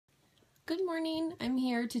Good morning. I'm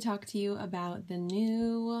here to talk to you about the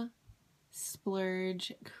new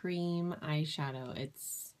Splurge cream eyeshadow.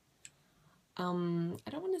 It's I don't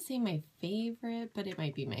want to say my favorite, but it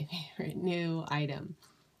might be my favorite new item.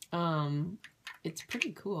 It's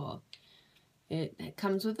pretty cool. It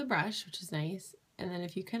comes with a brush, which is nice, and then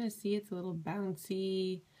if you kind of see, it's a little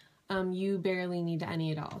bouncy. You barely need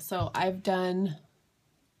any at all. So I've done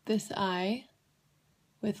this eye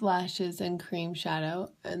with lashes and cream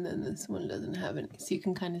shadow, and then this one doesn't have any, so you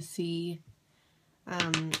can kind of see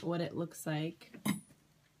what it looks like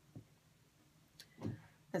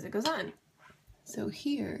as it goes on. So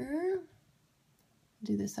here,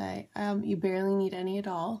 do this eye. You barely need any at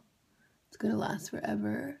all. It's gonna last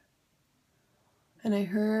forever. And I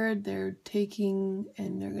heard they're taking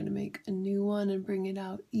and they're gonna make a new one and bring it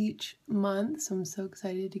out each month, so I'm so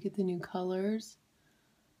excited to get the new colors,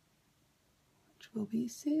 which will be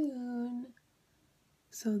soon.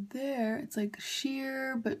 So there, it's like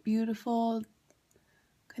sheer but beautiful,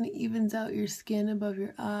 kind of evens out your skin above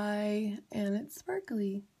your eye, and it's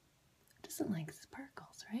sparkly. Who doesn't like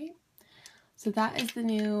sparkles, right? So that is the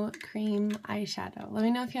new cream eyeshadow. Let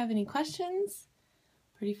me know if you have any questions.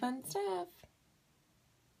 Pretty fun stuff.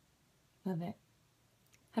 Love it.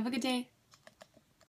 Have a good day.